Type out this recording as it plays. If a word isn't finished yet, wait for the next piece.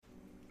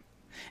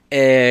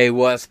Hey,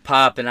 what's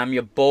poppin'? I'm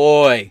your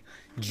boy,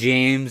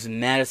 James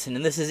Madison,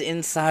 and this is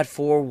Inside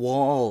Four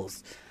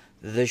Walls,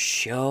 the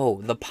show,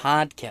 the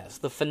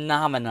podcast, the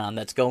phenomenon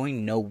that's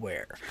going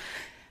nowhere.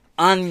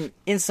 On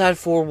Inside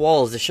Four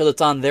Walls, the show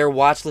that's on their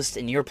watch list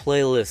and your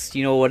playlist.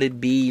 You know what it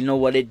be, you know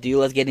what it do.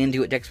 Let's get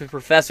into it. Textbook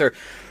professor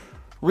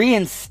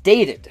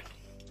reinstated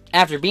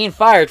after being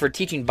fired for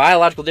teaching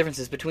biological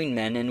differences between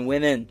men and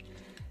women.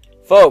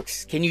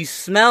 Folks, can you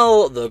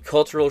smell the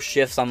cultural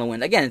shifts on the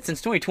wind? Again,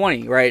 since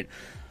 2020, right?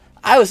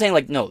 I was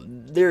saying, no,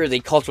 there is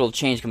a cultural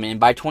change coming in.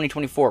 By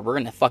 2024, we're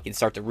going to fucking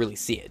start to really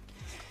see it.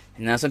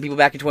 And now some people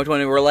back in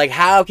 2020 were like,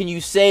 how can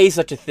you say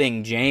such a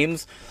thing,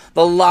 James?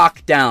 The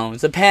lockdowns,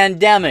 the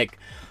pandemic,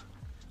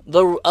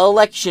 the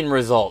election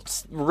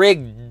results,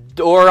 rigged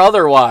or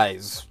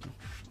otherwise.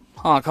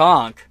 Honk,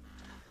 honk.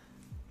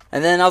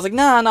 And then I was like,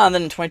 nah. And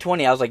then in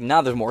 2020, I was like,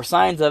 nah, there's more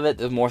signs of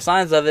it.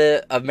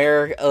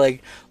 America,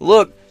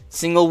 look.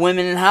 Single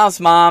women and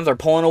house moms are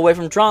pulling away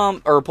from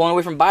Trump, or pulling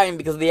away from Biden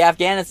because of the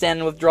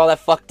Afghanistan withdrawal that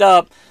fucked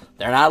up.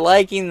 They're not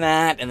liking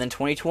that. And then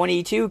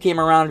 2022 came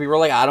around, and we were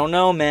like, I don't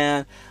know,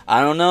 man.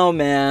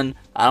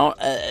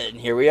 And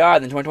here we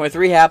are. Then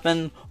 2023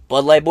 happened.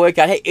 Bud Light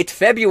boycott. Hey, it's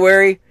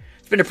February.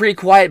 It's been a pretty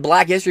quiet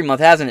Black History Month,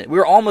 hasn't it? We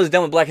were almost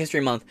done with Black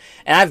History Month,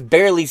 and I've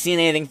barely seen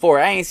anything for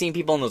it. I ain't seen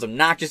people in those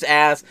obnoxious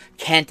ass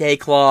kente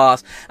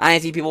cloths. I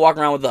ain't seen people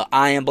walking around with the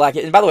I Am Black.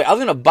 And by the way, I was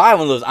going to buy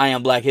one of those I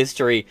Am Black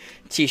History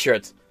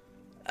t-shirts.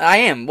 I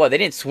am. What? They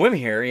didn't swim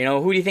here.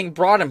 Who do you think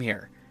brought them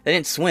here? They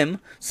didn't swim.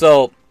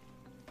 So,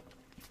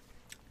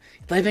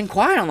 they've been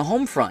quiet on the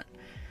home front.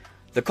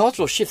 The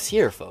cultural shifts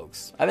here,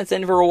 folks. I've been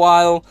saying for a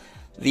while,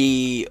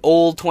 the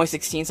old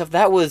 2016 stuff,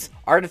 that was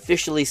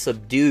artificially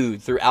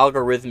subdued through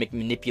algorithmic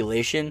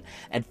manipulation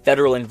and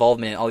federal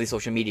involvement in all these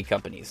social media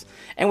companies.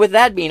 And with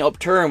that being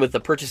upturned with the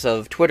purchase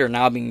of Twitter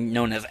now being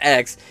known as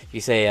X, you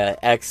say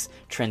X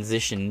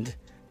transitioned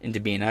into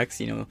being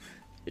X,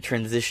 it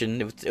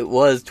transitioned. It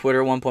was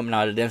Twitter at one point, but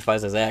now it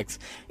identifies as X.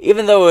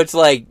 Even though it's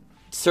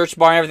search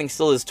bar and everything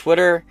still is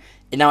Twitter,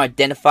 it now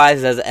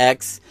identifies as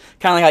X.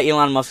 Kind of like how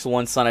Elon Musk's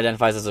one son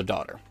identifies as a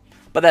daughter.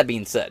 But that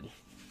being said,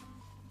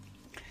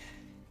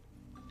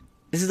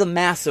 this is a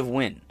massive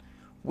win.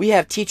 We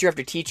have teacher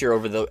after teacher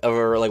over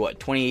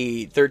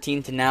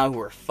 2013 to now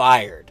who are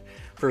fired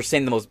for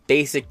saying the most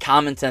basic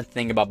common sense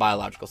thing about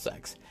biological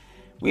sex.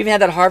 We even had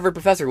that Harvard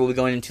professor we'll be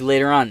going into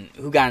later on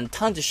who got in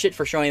tons of shit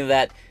for showing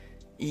that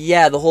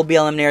the whole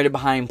BLM narrative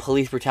behind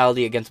police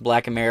brutality against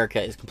Black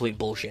America is complete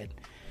bullshit.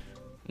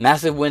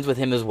 Massive wins with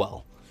him as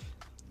well.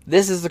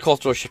 This is the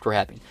cultural shift we're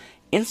having.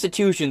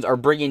 Institutions are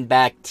bringing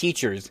back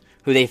teachers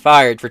who they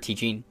fired for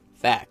teaching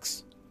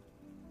facts.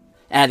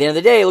 And at the end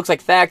of the day, it looks like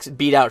facts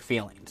beat out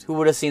feelings. Who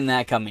would have seen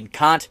that coming?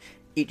 Kant,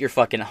 eat your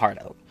fucking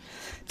heart out.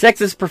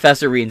 Texas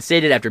professor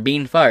reinstated after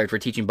being fired for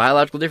teaching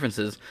biological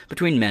differences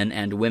between men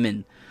and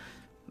women.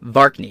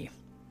 Varkey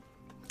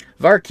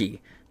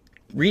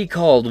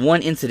recalled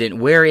one incident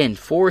wherein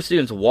 4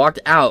 students walked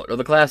out of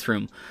the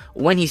classroom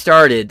when he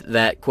started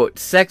that, quote,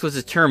 sex was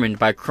determined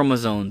by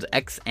chromosomes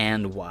X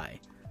and Y.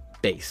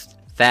 Based.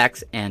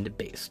 Facts and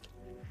based.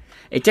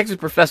 A Texas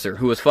professor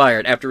who was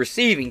fired after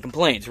receiving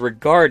complaints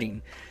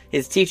regarding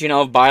his teaching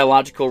of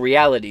biological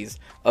realities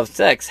of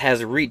sex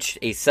has reached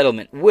a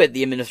settlement with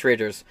the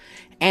administrators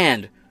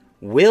and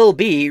will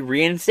be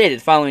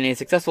reinstated following a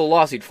successful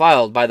lawsuit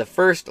filed by the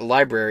First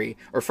Liberty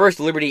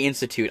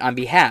Institute on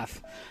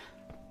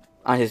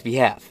his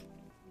behalf.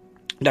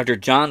 Dr.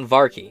 John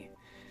Varkey,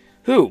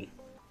 who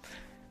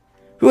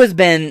has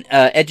been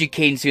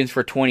educating students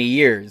for 20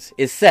 years,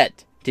 is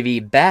set to be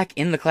back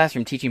in the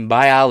classroom teaching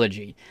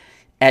biology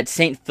at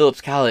St. Philip's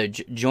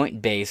College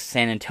Joint Base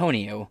San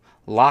Antonio,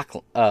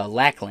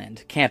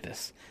 Lackland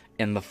campus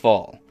in the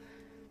fall.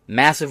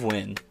 Massive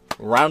win.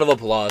 Round of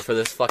applause for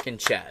this fucking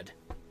Chad.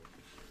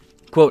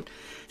 Quote,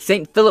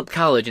 St. Philip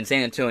College in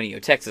San Antonio,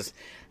 Texas,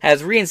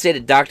 has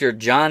reinstated Dr.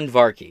 John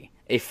Varkey,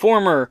 a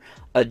former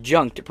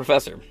adjunct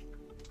professor,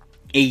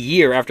 a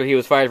year after he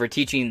was fired for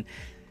teaching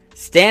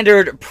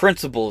standard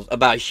principles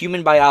about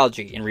human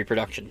biology and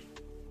reproduction.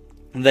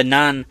 The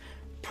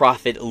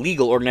non-profit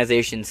legal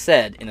organization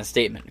said in a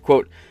statement,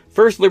 quote,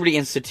 First Liberty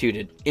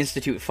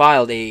Institute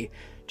filed a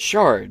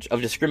charge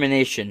of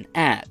discrimination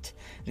at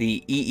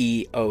the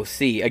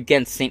EEOC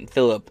against St.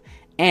 Philip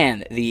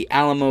and the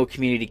Alamo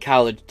Community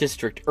College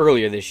District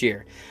earlier this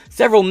year.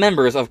 Several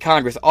members of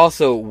Congress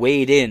also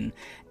weighed in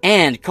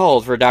and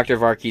called for Dr.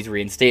 Varkey's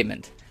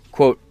reinstatement.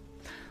 Quote,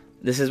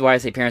 this is why I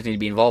say parents need to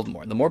be involved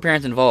more. The more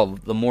parents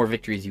involved, the more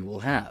victories you will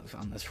have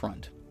on this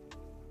front.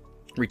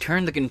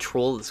 Return the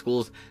control of the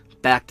schools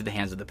back to the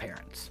hands of the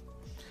parents,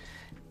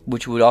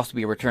 which would also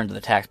be a return to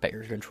the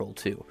taxpayers' control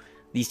too.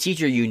 These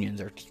teacher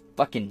unions are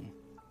fucking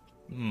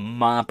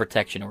mom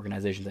protection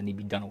organizations that need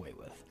to be done away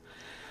with.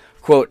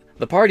 Quote,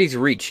 the parties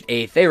reached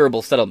a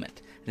favorable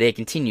settlement, they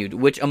continued,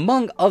 which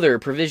among other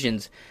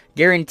provisions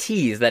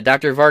guarantees that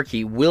Dr.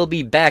 Varkey will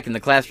be back in the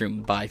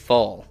classroom by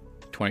fall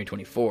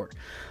 2024.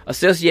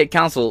 Associate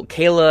Counsel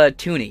Kayla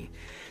Tooney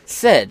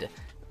said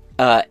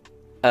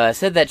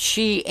said that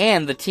she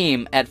and the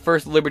team at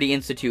First Liberty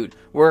Institute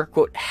were,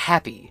 quote,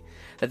 happy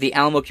that the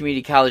Alamo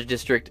Community College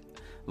District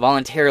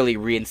voluntarily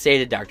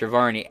reinstated Dr.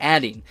 Varney,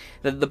 adding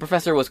that the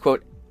professor was,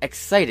 quote,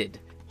 excited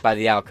by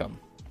the outcome.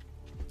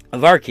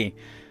 Varkey,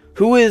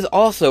 who is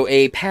also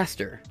a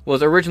pastor,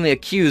 was originally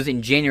accused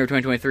in January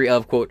 2023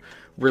 of, quote,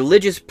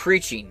 religious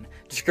preaching,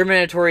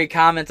 discriminatory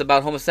comments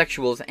about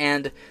homosexuals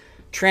and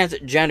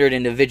transgendered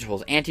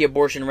individuals,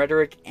 anti-abortion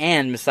rhetoric,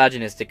 and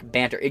misogynistic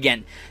banter.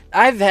 Again,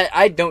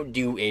 I don't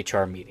do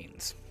HR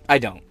meetings. I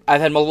don't.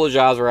 I've had multiple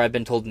jobs where I've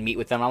been told to meet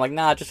with them. I'm like,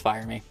 nah, just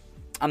fire me.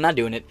 I'm not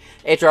doing it.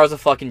 HR is a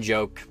fucking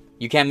joke.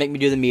 You can't make me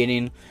do the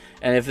meeting,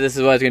 and if this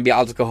is what it's going to be,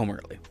 I'll just go home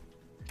early.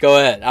 Go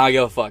ahead. I don't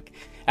give a fuck.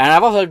 And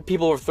I've also had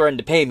people threaten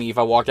to pay me if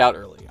I walked out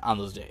early on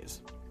those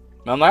days.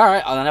 But I'm like,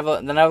 alright,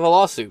 then I have a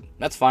lawsuit.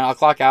 That's fine. I'll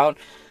clock out.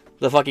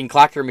 The fucking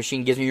clocker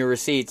machine gives me your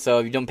receipt, so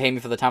if you don't pay me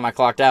for the time I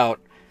clocked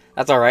out,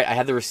 that's alright. I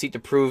have the receipt to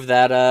prove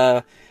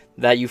that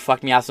you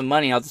fucked me out some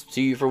money. I'll just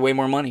sue you for way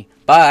more money.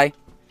 Bye.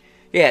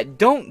 Yeah,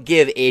 don't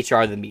give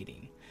HR the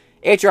meeting.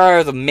 HR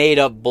is a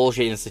made-up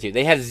bullshit institute.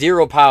 They have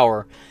zero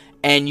power,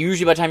 and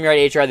usually by the time you're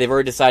at HR, they've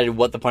already decided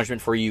what the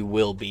punishment for you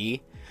will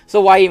be.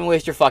 So why even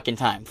waste your fucking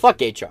time?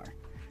 Fuck HR.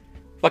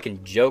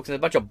 Fucking jokes, and a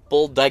bunch of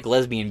bull dyke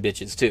lesbian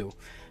bitches, too.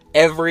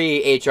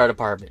 Every HR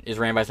department is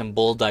ran by some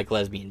bull dyke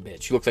lesbian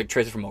bitch who looks like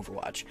Tracer from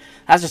Overwatch.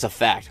 That's just a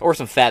fact. Or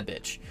some fat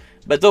bitch.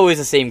 But it's always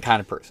the same kind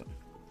of person.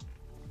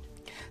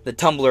 The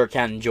Tumblr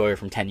account enjoyer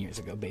from 10 years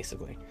ago,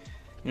 basically.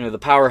 You know, the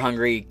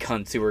power-hungry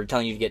cunts who were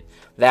telling you to get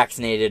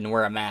vaccinated and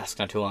wear a mask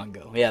not too long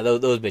ago. Yeah,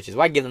 those bitches.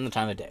 Why give them the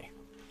time of day?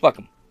 Fuck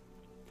them.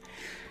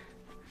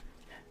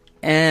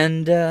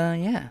 And,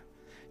 yeah.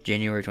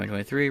 January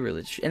 2023,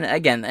 religion. And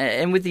again,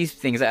 and with these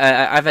things,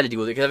 I've had to deal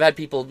with it. Because I've had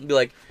people be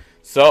like,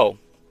 so,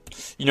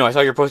 you know, I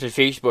saw your post on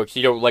Facebook, so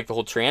you don't like the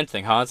whole trans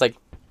thing, huh? It's like,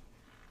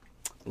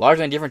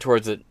 largely indifferent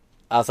towards it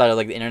outside of,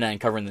 like, the internet and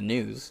covering the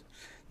news.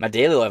 My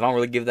daily life, I don't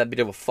really give that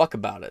bit of a fuck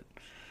about it.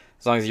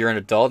 As long as you're an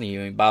adult and you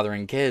ain't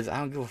bothering kids, I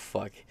don't give a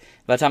fuck.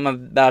 By the time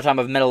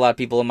I've met a lot of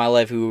people in my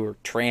life who were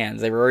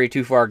trans, they were already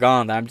too far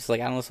gone that I'm just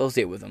like, I don't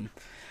associate with them.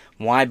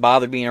 Why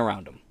bother being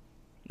around them?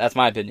 That's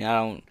my opinion. I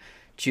don't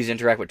choose to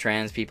interact with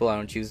trans people. I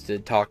don't choose to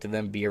talk to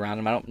them, be around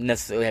them. I don't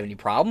necessarily have any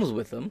problems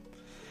with them.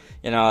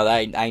 You know,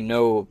 I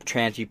know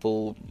trans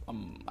people.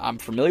 I'm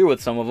familiar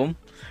with some of them.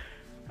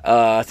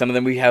 Some of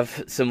them we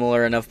have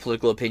similar enough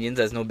political opinions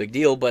that's no big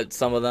deal, but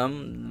some of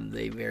them,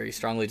 they very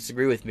strongly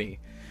disagree with me,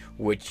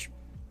 which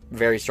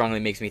very strongly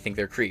makes me think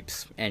they're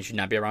creeps and should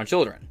not be around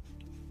children.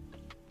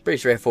 Pretty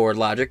straightforward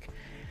logic.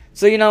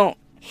 So, you know,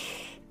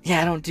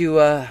 yeah, I don't do,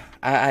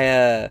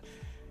 I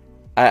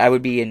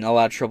would be in a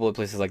lot of trouble at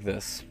places like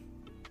this.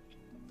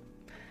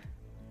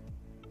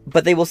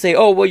 But they will say,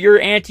 oh, well, you're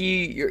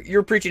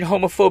preaching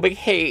homophobic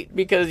hate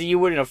because you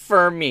wouldn't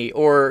affirm me.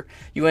 Or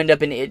you end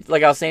up in,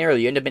 like I was saying earlier,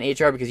 you end up in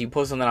HR because you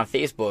post something on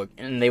Facebook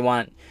and they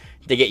want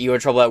to get you in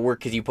trouble at work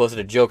because you posted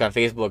a joke on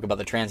Facebook about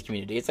the trans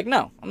community. It's like,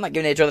 no, I'm not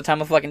giving HR the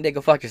time of fucking day.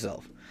 Go fuck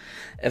yourself.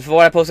 If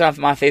what I posted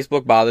on my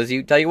Facebook bothers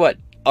you, tell you what,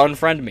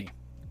 unfriend me.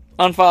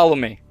 Unfollow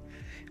me.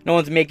 No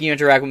one's making you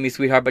interact with me,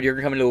 sweetheart, but you're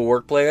going to come into the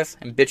workplace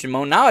and bitch and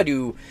moan. Now I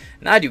do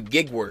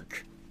gig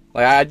work.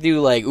 Like, I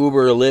do, like,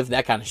 Uber or Lyft,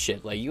 that kind of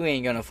shit. Like, you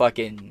ain't gonna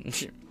fucking...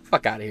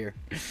 fuck out of here.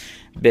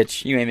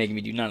 Bitch, you ain't making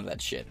me do none of that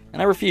shit.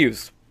 And I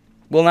refuse.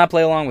 Will not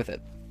play along with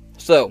it.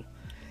 So,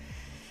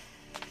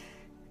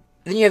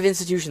 then you have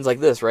institutions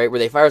like this, right? Where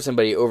they fire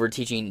somebody over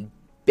teaching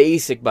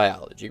basic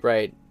biology,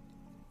 right?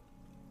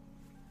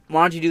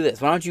 Why don't you do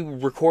this? Why don't you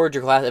record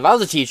your class? If I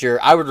was a teacher,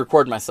 I would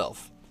record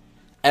myself.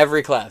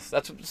 Every class.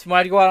 That's why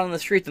I go out on the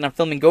streets and I'm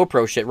filming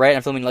GoPro shit, right?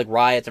 I'm filming, like,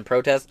 riots and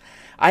protests.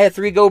 I have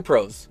 3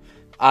 GoPros.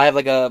 I have,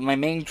 like, my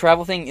main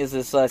travel thing is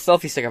this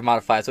selfie stick I've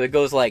modified. So it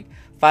goes, like,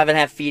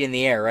 5.5 feet in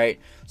the air, right?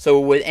 So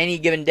with any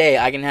given day,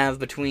 I can have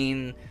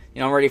between,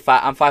 you know,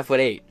 I'm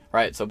 5'8",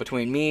 right? So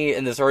between me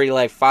and this already,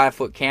 like,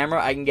 5-foot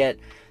camera, I can get,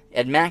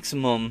 at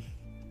maximum,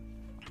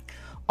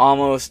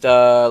 almost,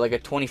 like, a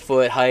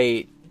 20-foot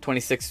height,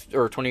 26,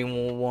 or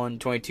 21,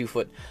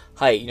 22-foot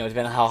height, you know,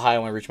 depending on how high I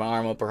want to reach my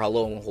arm up or how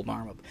low I want to hold my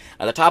arm up.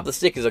 At the top of the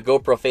stick is a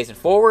GoPro facing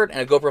forward and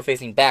a GoPro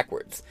facing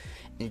backwards.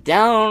 And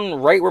down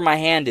right where my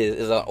hand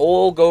is an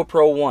old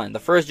GoPro 1, the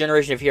first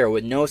generation of Hero,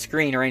 with no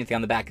screen or anything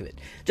on the back of it.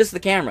 Just the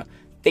camera,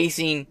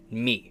 facing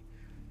me.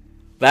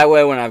 That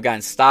way, when I've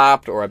gotten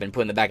stopped, or I've been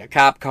put in the back of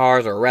cop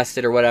cars, or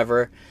arrested, or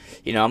whatever,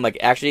 you know, I'm like,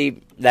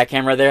 actually, that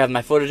camera there has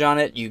my footage on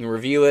it, you can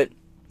review it,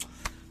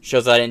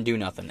 shows that I didn't do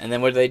nothing. And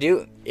then what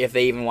do? If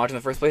they even watch in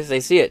the first place, they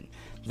see it.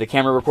 The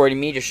camera recording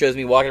me just shows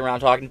me walking around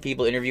talking to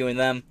people, interviewing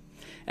them,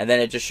 and then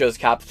it just shows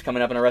cops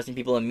coming up and arresting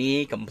people and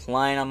me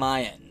complying on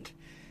my end.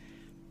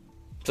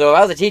 So if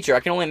I was a teacher, I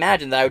can only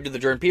imagine that I would do the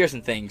Jordan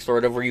Peterson thing,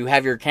 sort of, where you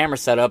have your camera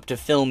set up to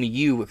film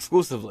you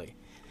exclusively.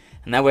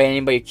 And that way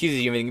anybody accuses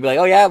you of anything, you can be like,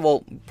 oh yeah,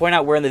 well, point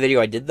out where in the video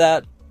I did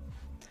that,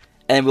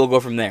 and we'll go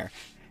from there.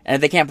 And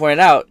if they can't point it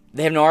out,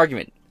 they have no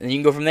argument. And you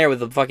can go from there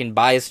with a fucking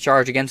bias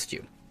charge against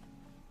you.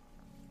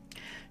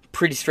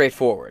 Pretty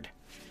straightforward.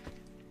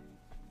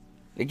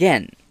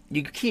 Again,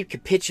 you keep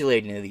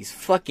capitulating to these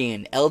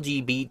fucking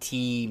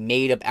LGBT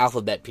made-up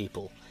alphabet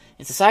people,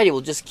 and society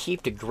will just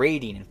keep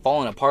degrading and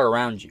falling apart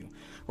around you.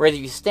 Whereas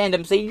if you stand up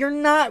and say, you're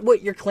not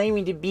what you're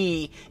claiming to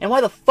be, and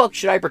why the fuck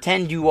should I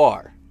pretend you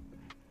are?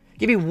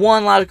 Give me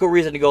one logical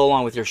reason to go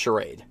along with your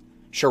charade.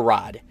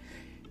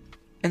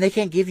 And they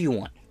can't give you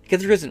one,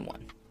 because there isn't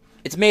one.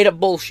 It's made-up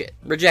bullshit.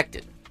 Reject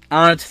it.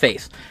 On its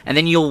face. And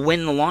then you'll win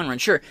in the long run.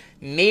 Sure,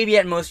 maybe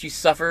at most you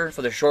suffer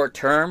for the short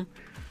term,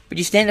 but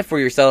you stand up for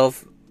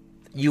yourself,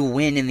 you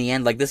win in the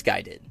end like this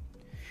guy did.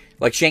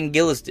 Like Shane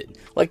Gillis did.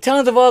 Like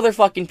tons of other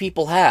fucking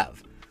people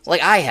have.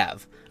 Like I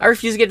have. I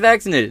refuse to get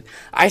vaccinated.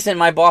 I sent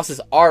my boss this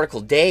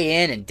article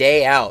day in and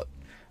day out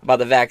about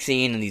the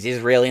vaccine and these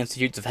Israeli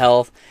institutes of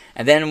health.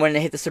 And then when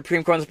it hit the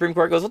Supreme Court, and the Supreme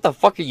Court goes, what the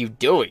fuck are you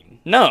doing?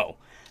 No.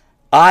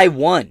 I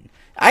won.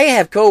 I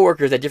have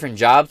coworkers at different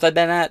jobs I've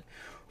been at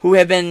who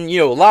have been,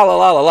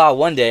 la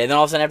one day, and then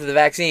all of a sudden after the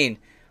vaccine,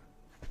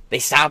 they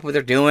stop what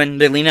they're doing.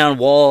 They lean on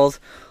walls,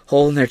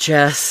 holding their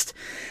chest.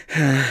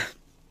 And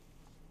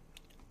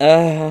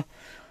a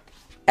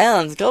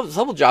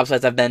couple job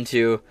sites I've been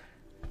to,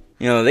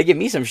 they give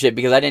me some shit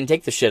because I didn't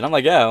take the shit. I'm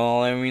like, yeah,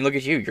 well, I mean, look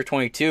at you. You're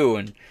 22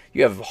 and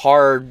you have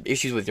hard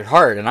issues with your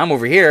heart, and I'm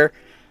over here,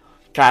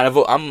 kind of.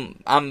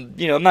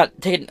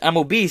 I'm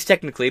obese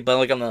technically, but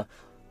like on the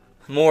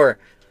more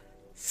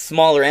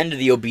smaller end of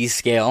the obese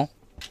scale,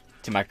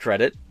 to my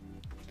credit.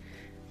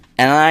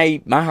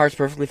 And my heart's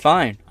perfectly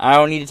fine. I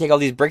don't need to take all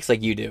these bricks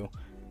like you do.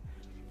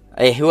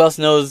 Hey, who else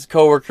knows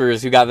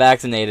coworkers who got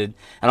vaccinated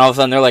and all of a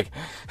sudden they're like,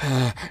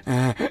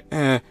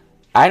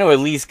 I know at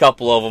least a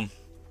couple of them.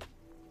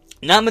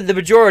 Not the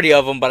majority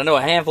of them, but I know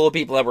a handful of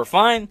people that were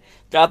fine,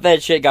 got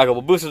that shit, got a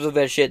couple boosters with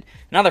that shit.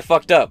 Now they're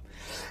fucked up.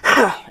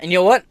 And you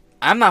know what?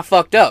 I'm not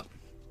fucked up.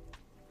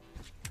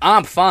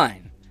 I'm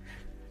fine.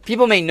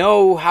 People may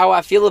know how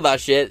I feel about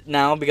shit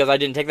now because I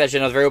didn't take that shit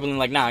and I was very openly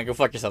like, nah, go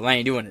fuck yourself. I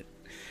ain't doing it.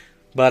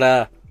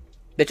 But,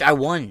 bitch, I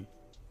won.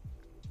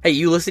 Hey,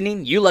 you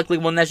listening? You luckily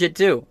won that shit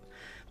too.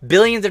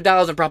 Billions of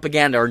dollars in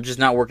propaganda are just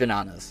not working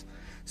on us.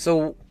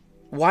 So,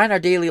 why in our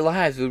daily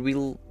lives would we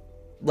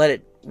let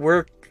it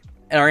work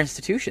in our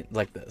institutions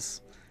like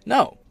this?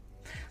 No.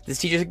 This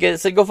teacher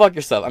said, go fuck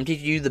yourself. I'm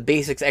teaching you the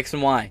basics X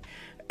and Y.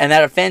 And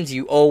that offends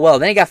you. Oh, well.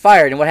 Then he got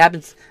fired. And what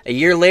happens? A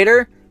year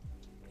later,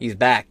 he's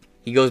back.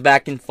 He goes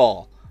back in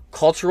fall.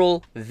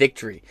 Cultural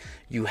victory.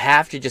 You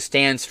have to just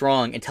stand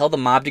strong and tell the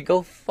mob to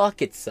go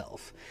fuck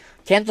itself.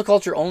 Cancel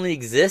culture only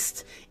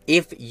exists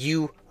if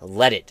you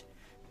let it.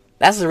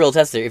 That's the real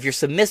test there. If you're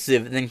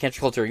submissive, then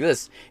cancel culture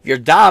exists. If you're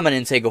dominant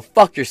and say go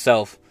fuck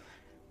yourself,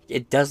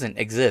 it doesn't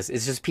exist.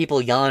 It's just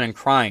people yelling and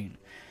crying.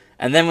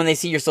 And then when they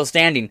see you're still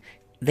standing,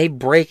 they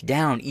break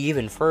down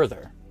even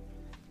further.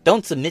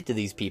 Don't submit to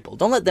these people.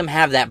 Don't let them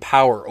have that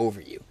power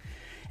over you.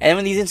 And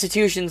when these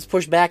institutions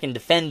push back and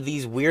defend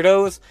these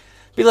weirdos,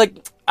 be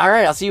like,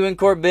 alright, I'll see you in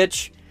court,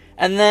 bitch.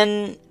 And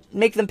then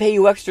make them pay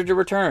you extra to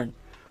return.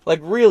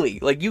 Like, really?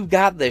 Like, you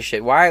got this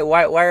shit. Why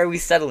are we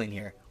settling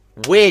here?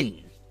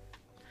 Win!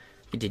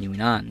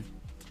 Continuing on.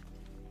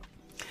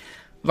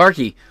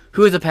 Varkey,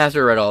 who is a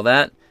pastor, read all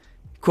that.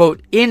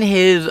 Quote, in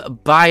his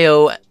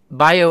Bio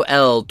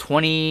L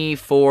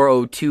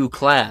 2402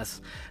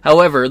 class.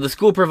 However, the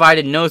school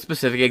provided no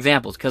specific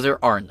examples, because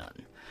there are none.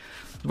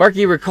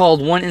 Varkey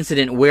recalled one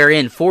incident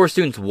wherein 4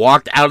 students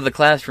walked out of the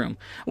classroom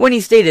when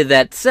he stated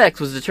that sex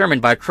was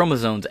determined by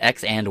chromosomes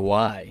X and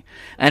Y,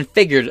 and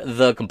figured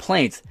the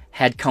complaints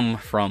had come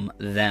from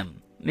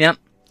them. Yep.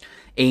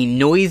 A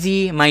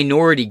noisy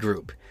minority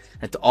group.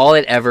 That's all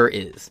it ever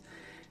is.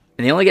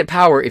 And they only get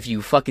power if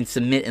you fucking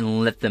submit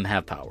and let them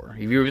have power.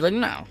 If you're like,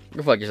 no,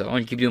 go fuck yourself, I'm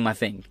gonna keep doing my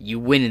thing. You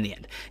win in the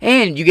end.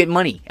 And you get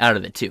money out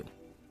of it too.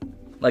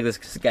 Like this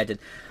guy did.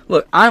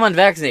 Look, I'm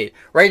unvaccinated.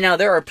 Right now,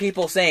 there are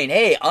people saying,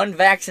 hey,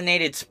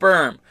 unvaccinated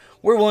sperm.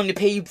 We're willing to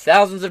pay you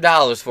thousands of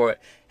dollars for it.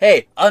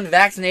 Hey,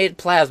 unvaccinated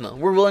plasma.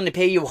 We're willing to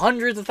pay you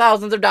hundreds of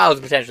thousands of dollars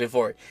potentially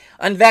for it.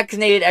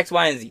 Unvaccinated X,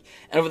 Y, and Z.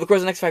 And over the course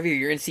of the next 5 years,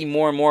 you're going to see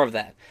more and more of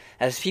that.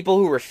 As people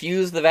who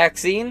refuse the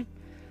vaccine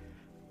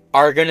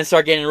are going to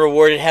start getting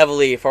rewarded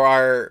heavily for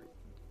our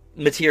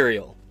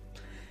material.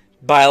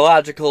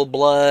 Biological,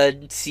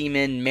 blood,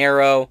 semen,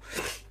 marrow,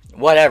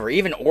 whatever.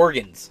 Even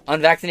organs.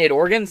 Unvaccinated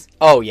organs?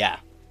 Oh, yeah.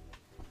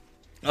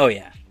 Oh,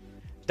 yeah.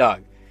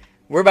 Dog.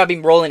 We're about to be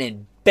rolling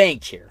in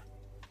bank here.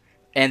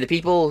 And the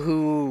people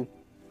who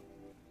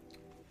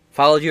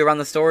followed you around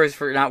the stores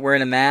for not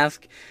wearing a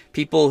mask,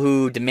 people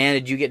who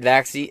demanded you get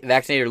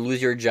vaccinated or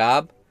lose your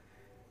job,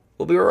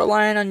 will be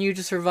relying on you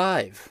to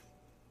survive.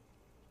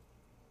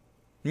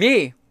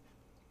 Me?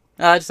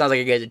 It just sounds like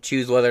you get to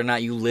choose whether or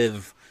not you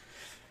live.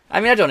 I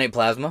mean, I donate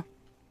plasma.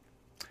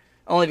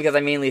 Only because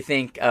I mainly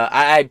think,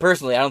 I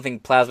personally, I don't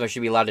think plasma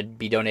should be allowed to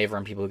be donated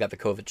from people who got the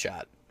COVID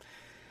shot.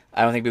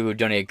 I don't think people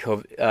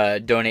who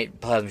donate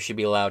plasma should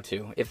be allowed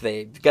to. If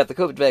they got the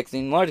COVID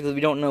vaccine, largely because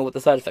we don't know what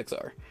the side effects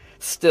are.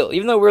 Still,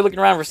 even though we're looking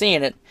around for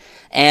seeing it,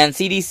 and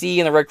CDC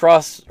and the Red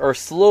Cross are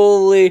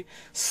slowly,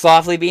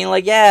 softly being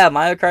like, yeah,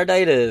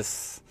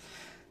 myocarditis,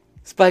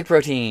 spike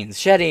proteins,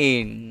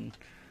 shedding,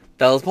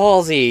 Bell's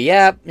palsy.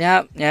 Yep.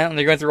 And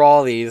they're going through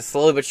all these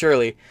slowly but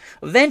surely.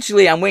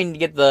 Eventually, I'm waiting to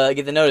get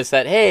the notice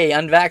that, hey,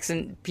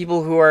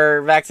 people who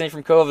are vaccinated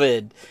from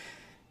COVID,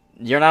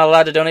 you're not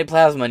allowed to donate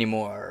plasma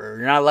anymore. Or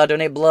you're not allowed to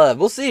donate blood.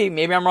 We'll see.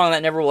 Maybe I'm wrong.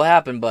 That never will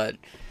happen. But,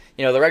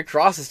 the Red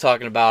Cross is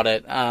talking about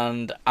it.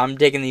 And I'm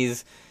taking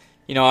these,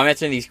 I'm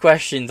answering these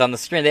questions on the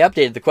screen. They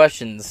updated the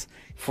questions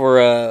for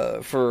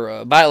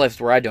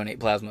BioLife's where I donate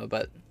plasma.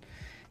 But,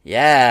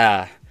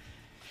 yeah.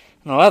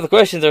 A lot of the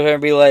questions are going to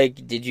be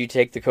like, did you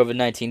take the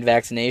COVID-19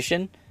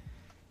 vaccination?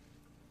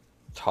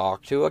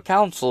 Talk to a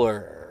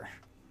counselor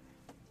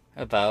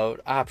about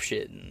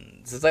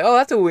options. It's like, oh,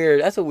 that's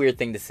a weird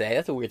thing to say.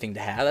 That's a weird thing to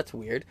have. That's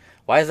weird.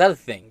 Why is that a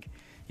thing?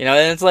 And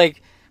it's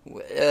like,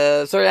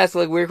 sort of ask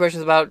like weird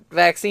questions about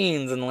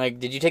vaccines and like,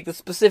 did you take the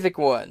specific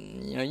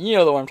one? You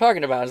know the one I'm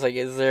talking about. It's like,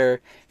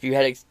 if you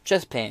had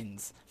chest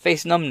pains,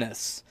 face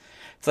numbness?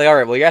 It's like, all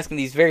right, well, you're asking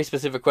these very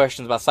specific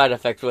questions about side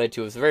effects related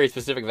to a very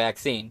specific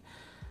vaccine.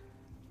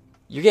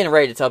 You're getting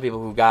ready to tell people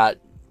who got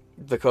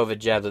the COVID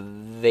jab that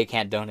they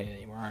can't donate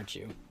anymore, aren't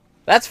you?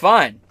 That's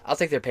fine. I'll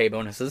take their pay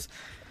bonuses.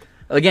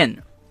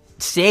 Again,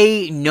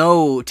 say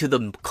no to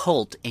the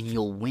cult and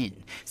you'll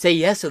win. Say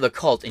yes to the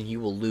cult and you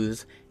will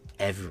lose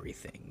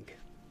everything.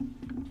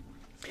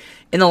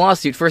 In the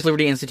lawsuit, First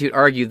Liberty Institute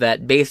argued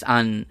that based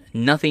on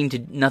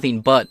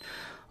nothing but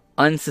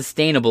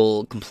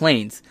unsustainable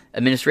complaints,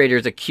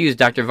 administrators accused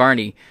Dr.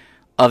 Varney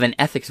of an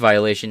ethics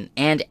violation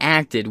and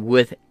acted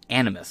with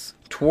animus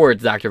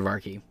towards Dr.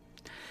 Varkey's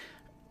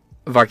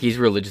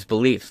religious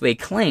beliefs. They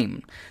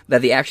claim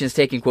that the actions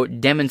taken,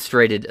 quote,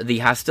 demonstrated the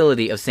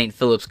hostility of St.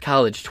 Philip's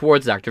College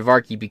towards Dr.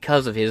 Varkey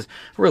because of his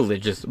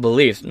religious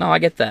beliefs. No, I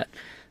get that.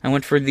 I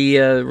went for the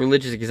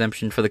religious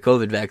exemption for the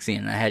COVID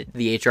vaccine. I had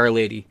the HR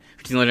lady,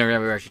 which is the only time I've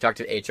ever actually talked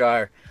to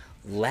HR,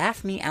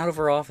 laugh me out of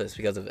her office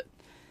because of it.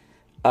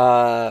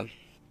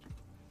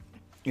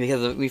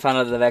 Because we found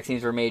out that the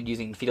vaccines were made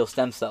using fetal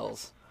stem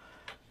cells.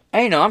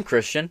 And I'm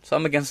Christian, so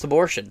I'm against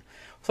abortion.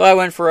 So I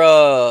went for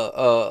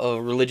a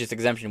religious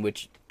exemption,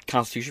 which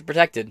Constitution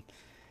protected.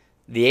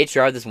 The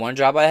HR, this one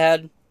job I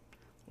had,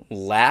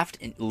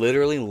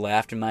 literally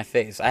laughed in my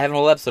face. I have a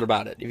whole episode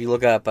about it. If you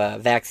look up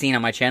vaccine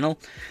on my channel,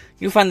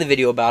 you'll find the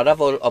video about it. I've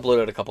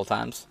uploaded it a couple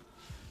times.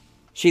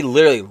 She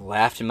literally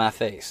laughed in my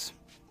face.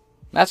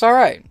 That's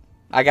alright.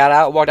 I got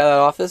out, walked out of that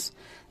office,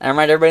 and I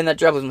reminded everybody in that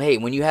job, hey,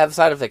 when you have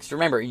side effects,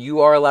 remember,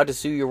 you are allowed to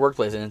sue your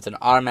workplace, and it's an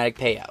automatic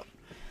payout.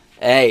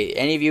 Hey,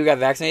 any of you got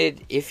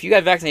vaccinated? If you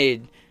got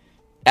vaccinated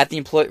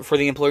for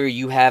the employer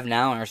you have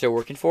now and are still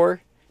working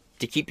for,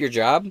 to keep your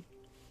job,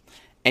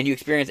 and you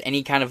experience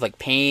any kind of like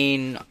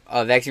pain,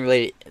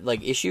 vaccine-related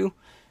like issue,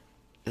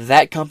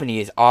 that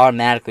company is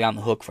automatically on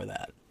the hook for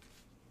that.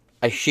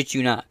 I shit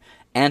you not.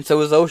 And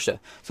so is OSHA.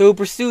 So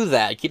pursue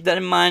that. Keep that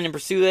in mind and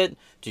pursue it.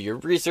 Do your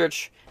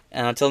research.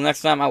 And until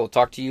next time, I will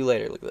talk to you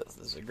later. Look at this.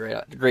 This is a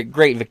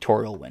great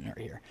victorial win right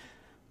here.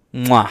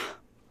 Mwah.